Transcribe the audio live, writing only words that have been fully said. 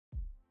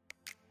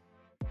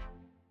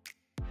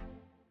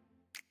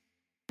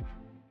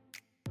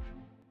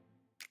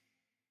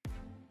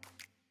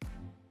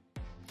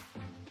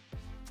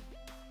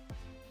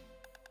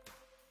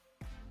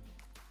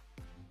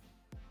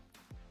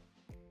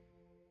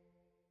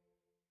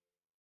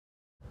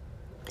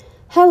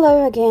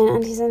Hello again,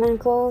 aunties and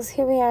uncles.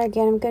 Here we are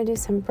again. I'm going to do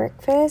some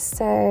breakfast.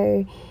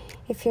 So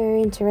if you're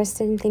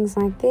interested in things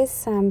like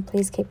this,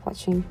 please keep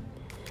watching.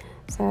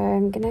 So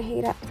I'm going to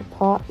heat up the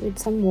pot with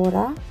some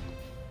water.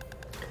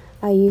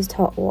 I used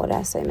hot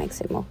water so it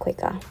makes it more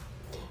quicker.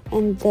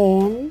 And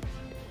then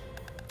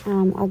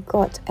I've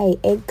got a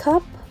egg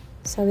cup.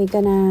 So we're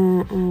going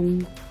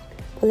to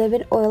put a little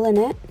bit of oil in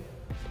it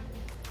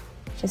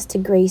just to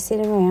grease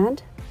it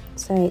around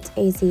so it's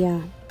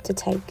easier to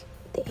take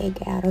the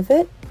egg out of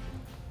it.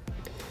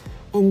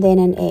 And then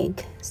an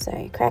egg.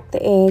 So crack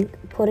the egg,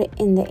 put it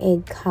in the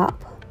egg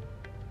cup.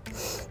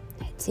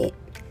 That's it.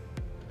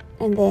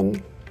 And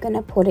then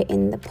gonna put it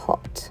in the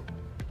pot.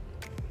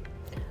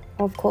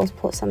 Of course,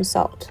 put some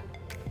salt.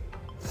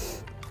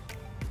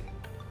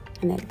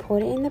 And then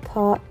put it in the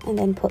pot and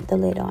then put the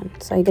lid on.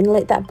 So you're gonna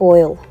let that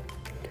boil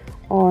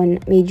on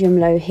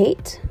medium-low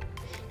heat,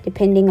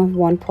 depending on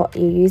what pot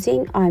you're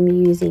using. I'm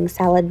using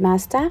Salad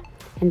Master,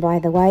 and by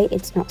the way,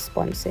 it's not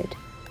sponsored.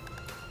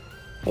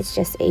 It's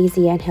just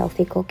easy and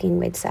healthy cooking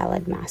with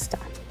Salad Master.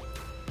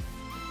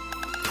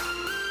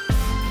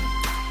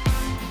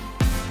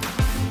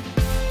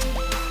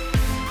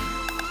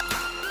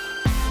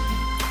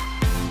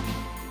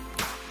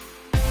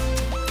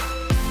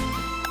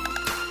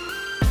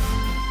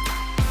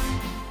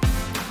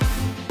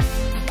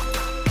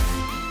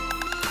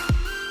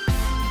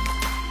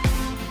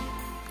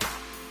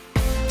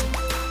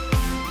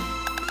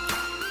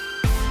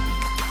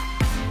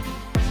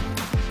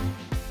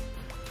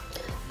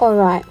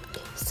 Alright,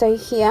 so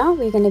here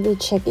we're going to be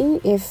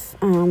checking if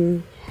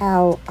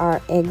how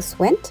our eggs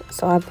went.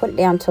 So I put it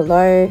down to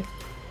low,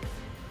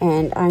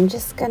 and I'm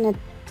just going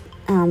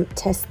to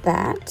test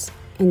that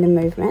in the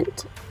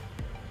movement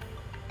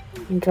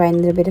and drain a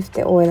little bit of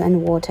the oil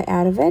and water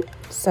out of it.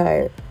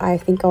 So I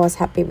think I was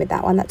happy with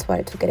that one, that's why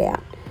I took it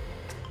out.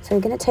 So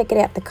we're going to take it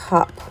out the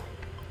cup.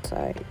 So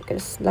I'm going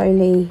to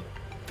slowly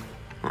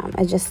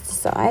adjust the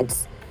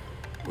sides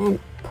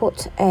and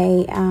put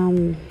a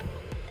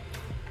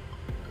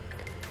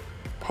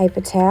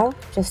paper towel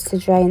just to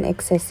drain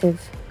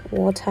excessive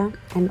water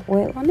and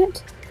oil on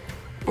it,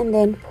 and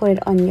then put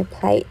it on your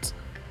plate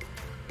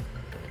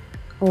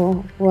or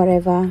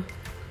whatever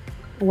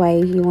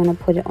way you want to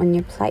put it on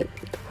your plate,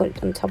 put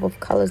it on top of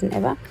colors and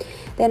ever.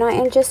 Then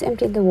I just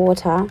emptied the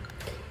water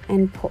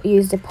and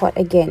used the pot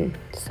again.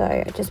 So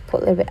I just put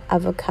a little bit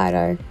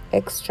avocado,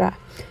 extra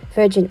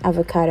virgin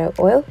avocado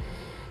oil,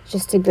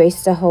 just to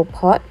grease the whole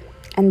pot.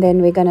 And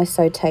then we're going to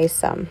saute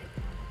some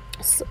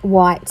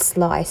white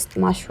sliced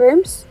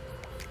mushrooms,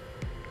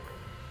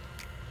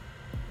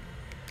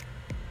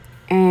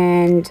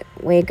 and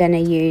we're going to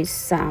use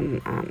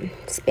some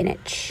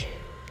spinach.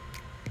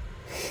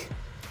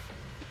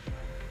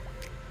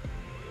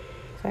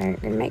 So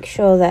make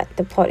sure that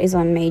the pot is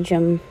on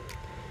medium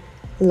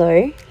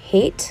low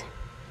heat.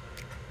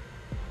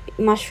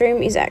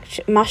 Mushrooms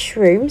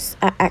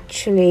are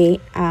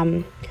actually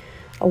a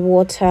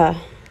water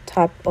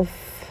type of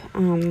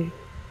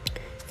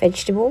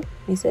vegetable.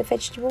 Is it a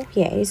vegetable?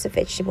 Yeah, it is a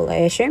vegetable, I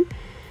assume.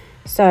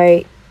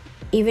 So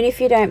even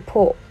if you don't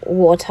put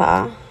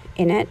water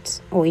in it,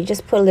 or you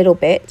just put a little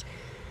bit,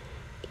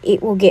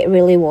 it will get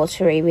really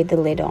watery with the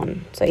lid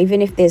on. So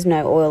even if there's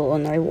no oil or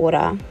no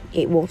water,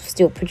 it will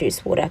still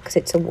produce water because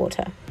it's a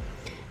water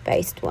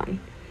based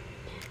one.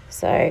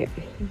 So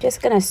I'm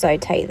just going to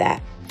saute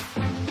that.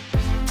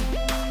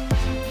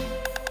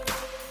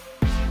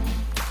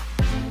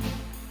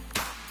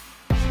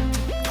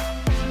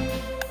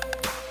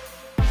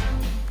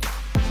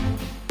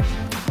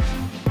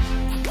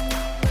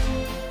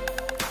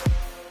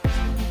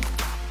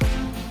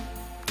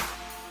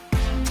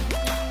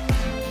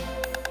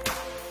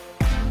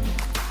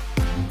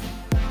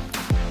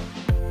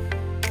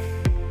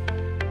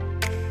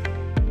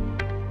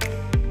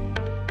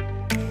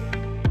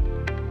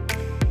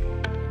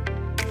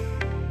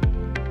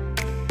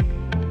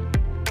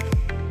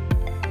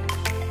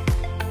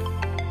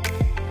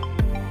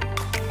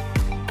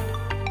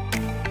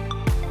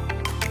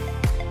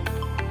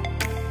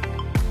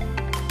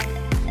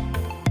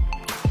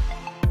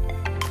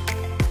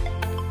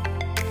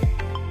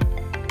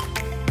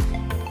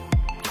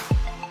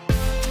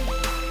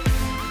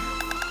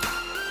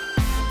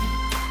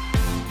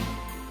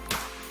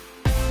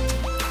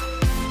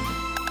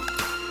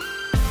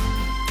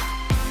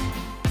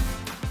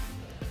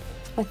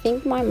 I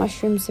think my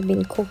mushrooms have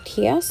been cooked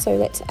here, so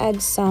let's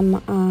add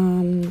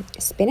some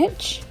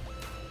spinach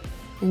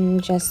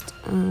and just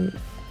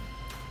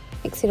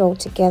mix it all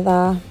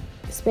together.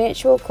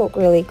 Spinach will cook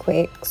really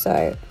quick,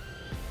 so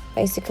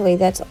basically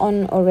that's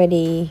on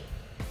already.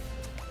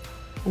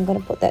 I'm going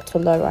to put that to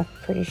low. I'm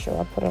pretty sure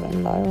I put it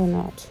on low or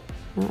not.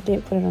 No, I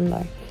didn't put it on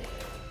low.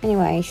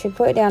 Anyway, you should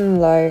put it down on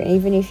low.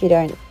 Even if you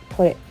don't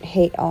put it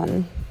heat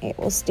on, it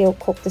will still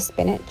cook the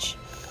spinach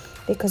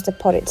because the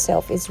pot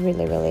itself is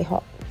really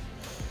hot.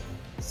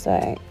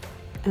 So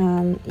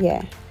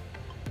yeah,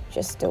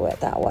 just do it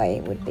that way,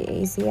 it would be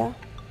easier.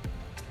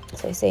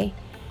 So see,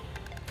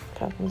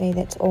 probably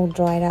that's all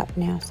dried up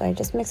now. So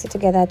just mix it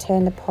together,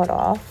 turn the pot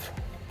off,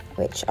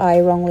 which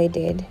I wrongly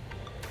did.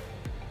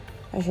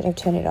 I should have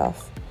turned it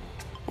off.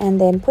 And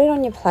then put it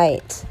on your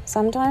plate.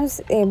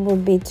 Sometimes there will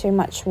be too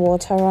much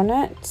water on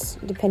it,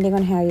 depending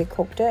on how you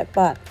cooked it,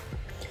 but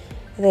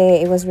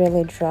there it was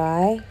really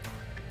dry.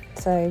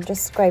 So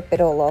just scrape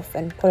it all off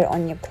and put it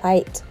on your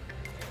plate.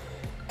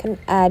 You can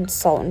add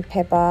salt and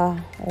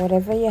pepper or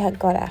whatever you had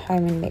got at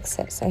home and mix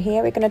it. So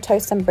here we're going to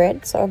toast some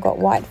bread. So I've got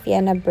white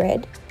Vienna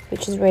bread,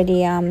 which is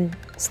ready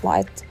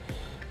sliced,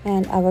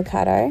 and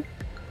avocado.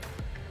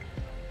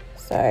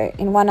 So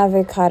in one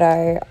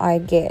avocado I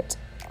get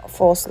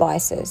 4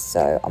 slices,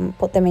 so I'm going to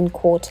put them in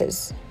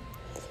quarters.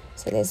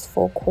 So there's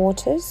 4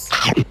 quarters,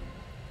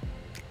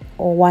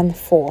 or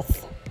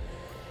 1/4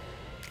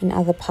 in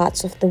other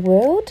parts of the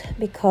world,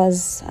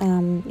 because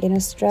in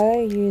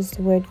Australia you use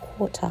the word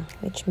quarter,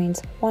 which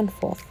means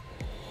 1/4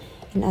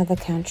 in other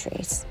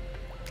countries.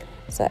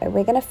 So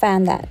we're going to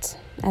fan that,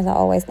 as I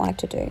always like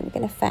to do. We're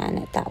going to fan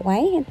it that way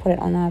and put it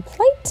on our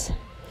plate,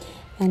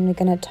 and we're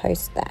going to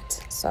toast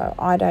that. So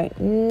I don't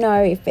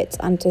know if it's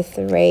under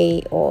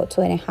 3 or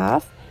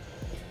 2.5,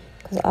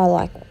 because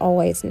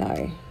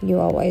you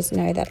always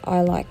know that I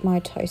like my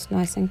toast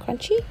nice and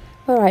crunchy.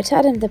 Alright, to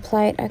add into the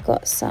plate, I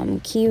got some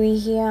kiwi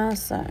here,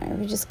 so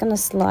we're just going to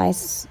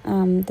slice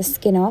the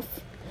skin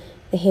off,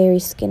 the hairy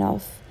skin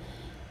off.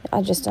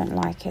 I just don't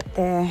like it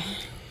there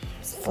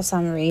for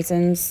some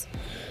reasons,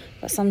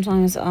 but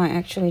sometimes I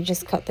actually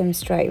just cut them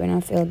straight when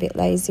I feel a bit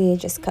lazy.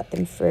 Just cut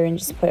them through and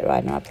just put it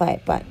right on my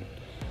plate, but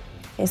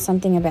there's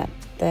something about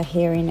the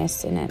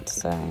hairiness in it,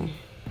 so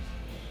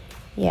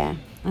yeah,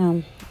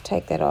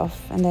 take that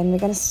off. And then we're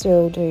going to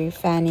still do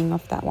fanning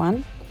off that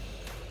one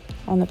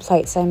on the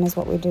plate, same as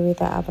what we do with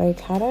the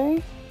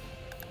avocado.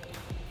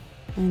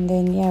 And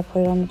then yeah,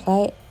 put it on the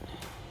plate,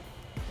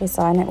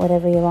 design it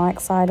whatever you like,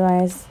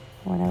 sideways,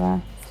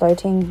 whatever,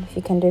 floating if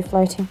you can do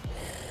floating.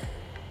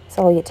 It's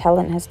all your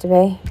talent has to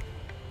be.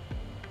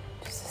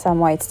 Just some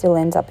way it still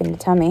ends up in the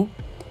tummy.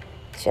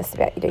 It's just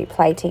about you do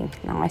plating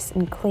nice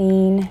and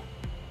clean,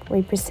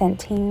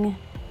 representing.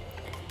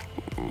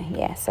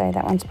 Yeah, so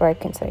that one's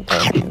broken, so it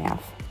goes in the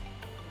mouth.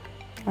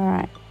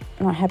 Alright,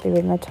 I'm not happy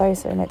with my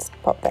toast, so let's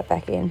pop that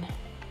back in.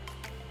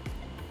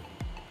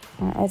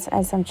 Alright, let's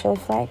add some chili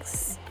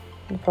flakes.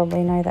 You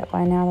probably know that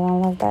by now that I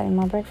love that in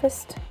my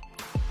breakfast.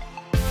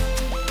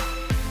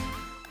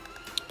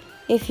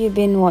 If you've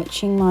been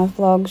watching my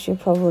vlogs, you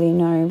probably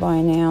know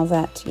by now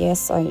that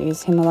yes, I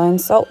use Himalayan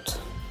salt.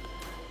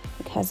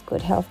 It has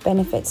good health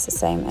benefits, the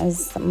same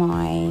as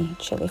my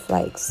chili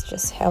flakes,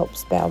 just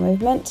helps bowel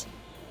movement.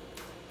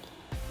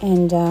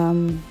 And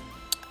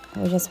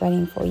we're just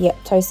waiting for, yep,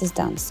 toast is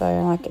done. So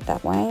I like it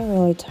that way,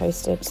 really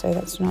toasted, so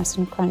that's nice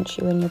and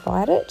crunchy when you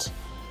bite it.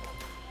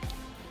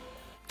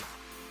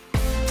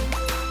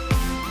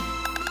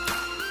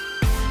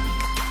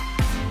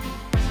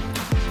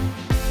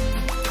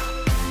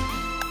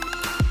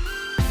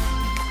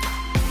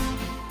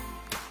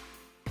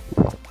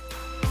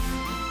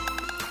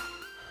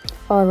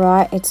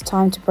 Alright, it's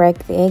time to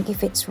break the egg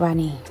if it's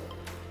runny.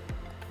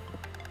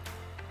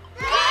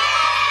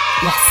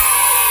 Yes!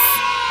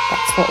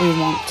 That's what we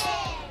want.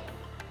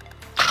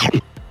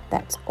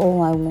 That's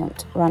all I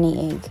want,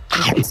 runny egg.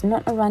 If it's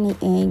not a runny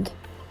egg,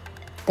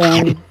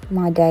 then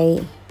my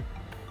day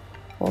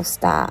will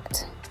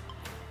start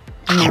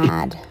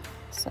mad.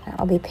 So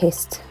I'll be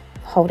pissed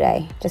the whole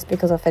day just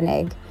because of an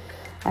egg.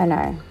 I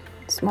know,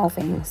 small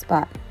things,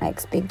 but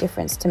makes big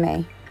difference to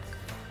me.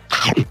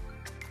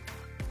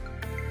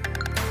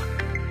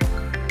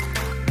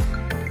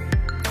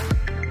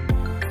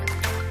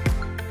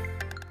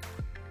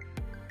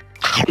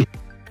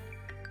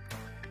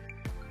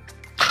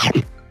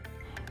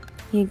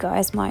 You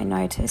guys might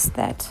notice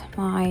that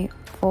my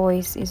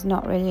voice is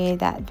not really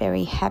that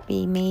very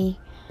happy me.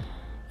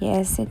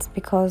 Yes, it's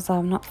because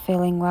I'm not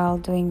feeling well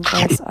doing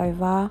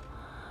voiceover.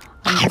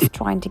 I'm just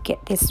trying to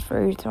get this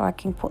through so I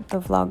can put the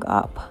vlog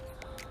up.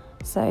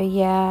 So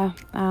yeah,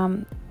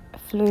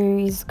 flu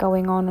is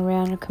going on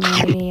around the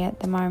community at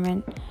the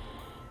moment,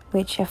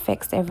 which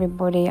affects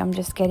everybody. I'm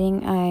just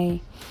getting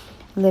a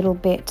little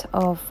bit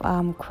of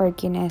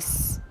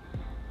croakiness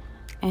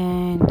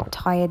and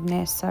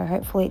tiredness, so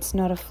hopefully it's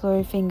not a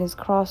flu, fingers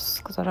crossed,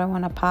 because I don't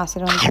want to pass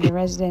it on to the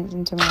residents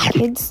and to my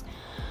kids.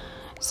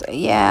 So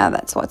yeah,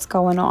 that's what's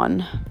going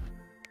on.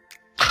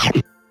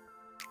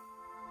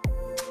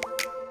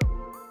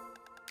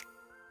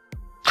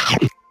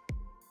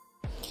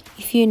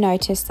 If you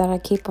notice that I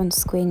keep on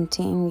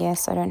squinting,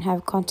 yes, I don't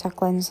have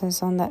contact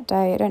lenses on that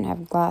day, I don't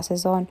have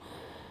glasses on,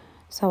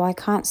 so I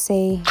can't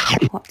see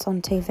what's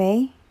on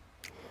TV.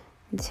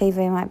 The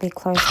TV might be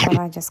close, but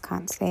I just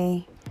can't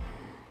see.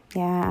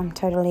 Yeah,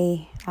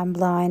 I'm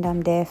blind,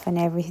 I'm deaf, and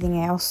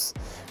everything else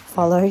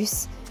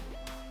follows.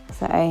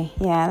 So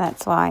yeah,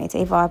 that's why it's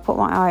either I put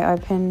my eye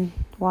open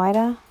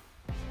wider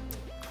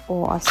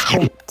or I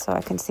squint so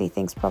I can see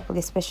things properly,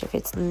 especially if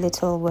it's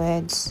little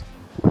words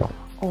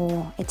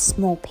or it's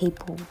small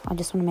people. I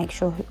just want to make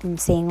sure I'm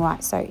seeing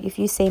right. So if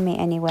you see me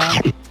anywhere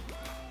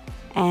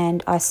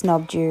and I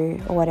snobbed you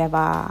or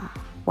whatever,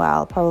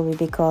 well, probably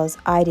because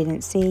I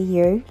didn't see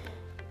you.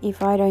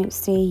 If I don't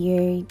see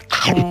you,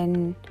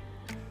 then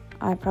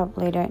I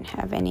probably don't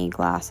have any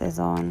glasses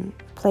on.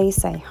 Please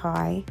say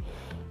hi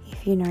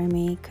if you know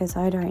me, because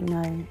I don't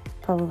know.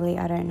 Probably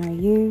I don't know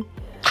you,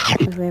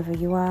 or whoever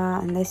you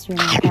are, unless you're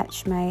my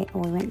batchmate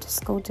or we went to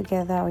school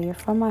together or you're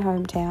from my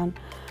hometown.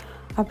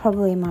 I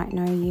probably might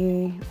know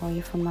you, or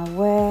you're from my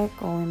work,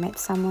 or we met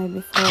somewhere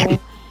before.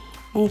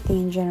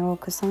 Anything in general,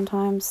 because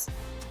sometimes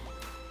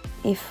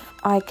if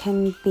I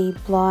can be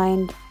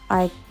blind,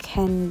 I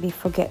can be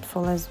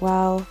forgetful as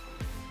well,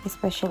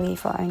 especially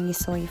if I only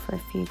saw you for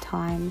a few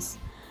times.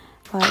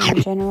 But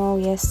in general,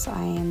 yes,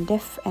 I am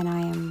deaf and I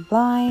am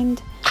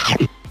blind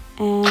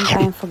and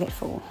I am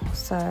forgetful.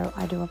 So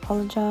I do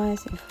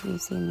apologize if you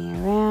see me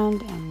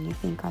around and you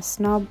think I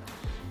snob.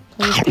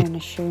 Please don't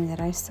assume that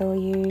I saw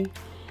you,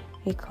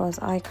 because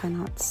I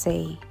cannot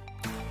see.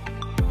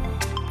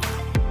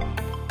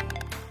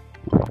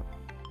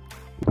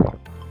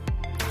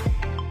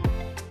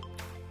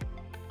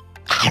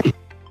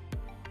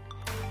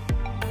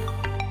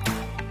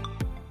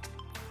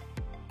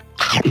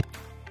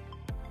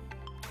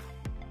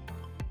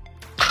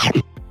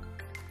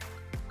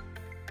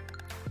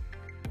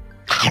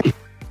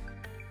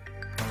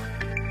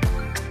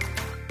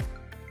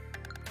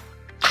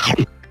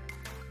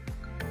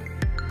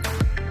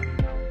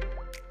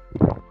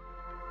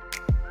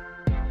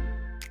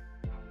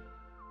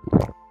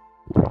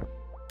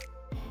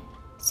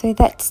 So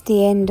that's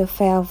the end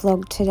of our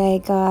vlog today,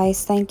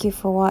 guys. Thank you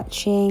for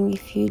watching.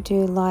 If you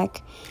do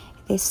like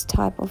this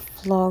type of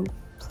vlog,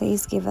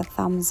 please give a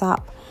thumbs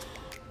up.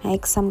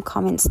 Make some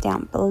comments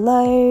down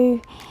below.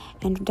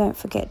 And don't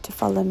forget to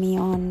follow me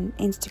on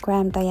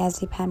Instagram,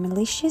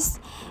 diazepammalicious.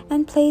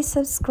 And please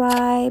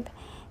subscribe.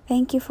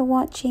 Thank you for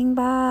watching.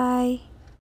 Bye.